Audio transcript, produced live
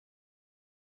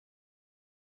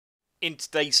In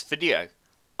today's video,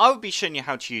 I will be showing you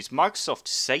how to use Microsoft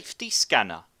Safety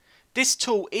Scanner. This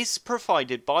tool is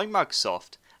provided by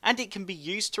Microsoft and it can be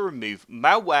used to remove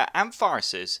malware and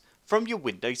viruses from your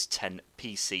Windows 10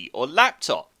 PC or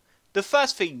laptop. The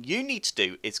first thing you need to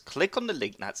do is click on the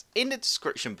link that's in the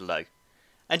description below,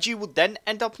 and you will then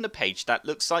end up on a page that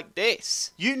looks like this.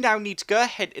 You now need to go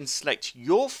ahead and select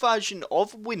your version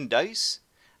of Windows.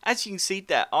 As you can see,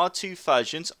 there are two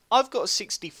versions. I've got a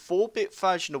 64-bit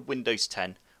version of Windows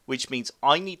 10, which means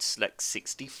I need to select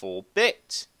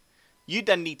 64-bit. You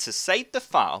then need to save the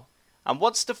file, and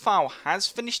once the file has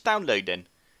finished downloading,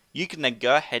 you can then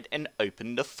go ahead and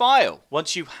open the file.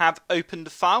 Once you have opened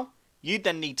the file, you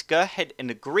then need to go ahead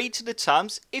and agree to the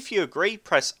terms. If you agree,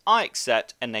 press I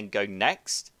accept and then go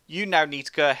next. You now need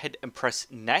to go ahead and press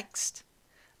next.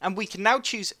 And we can now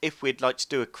choose if we'd like to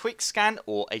do a quick scan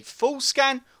or a full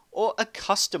scan or a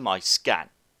customized scan.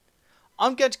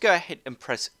 I'm going to go ahead and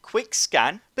press quick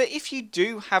scan, but if you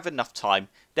do have enough time,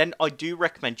 then I do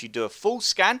recommend you do a full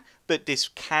scan, but this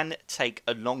can take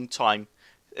a long time,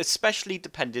 especially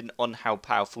depending on how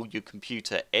powerful your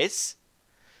computer is.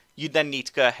 You then need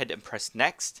to go ahead and press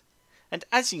next, and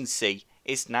as you can see,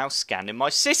 it's now scanning my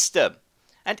system.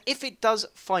 And if it does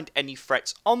find any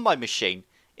threats on my machine,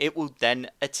 it will then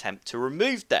attempt to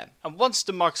remove them. And once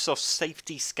the Microsoft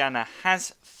Safety Scanner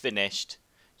has finished,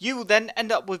 you will then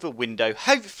end up with a window,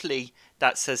 hopefully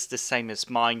that says the same as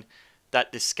mine,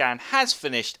 that the scan has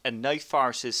finished and no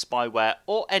viruses, spyware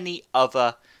or any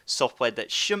other software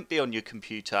that shouldn't be on your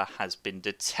computer has been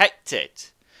detected.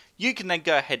 You can then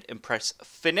go ahead and press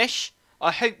finish.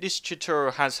 I hope this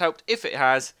tutorial has helped. If it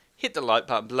has, hit the like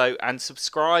button below and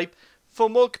subscribe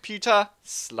for more computer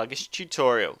sluggish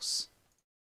tutorials.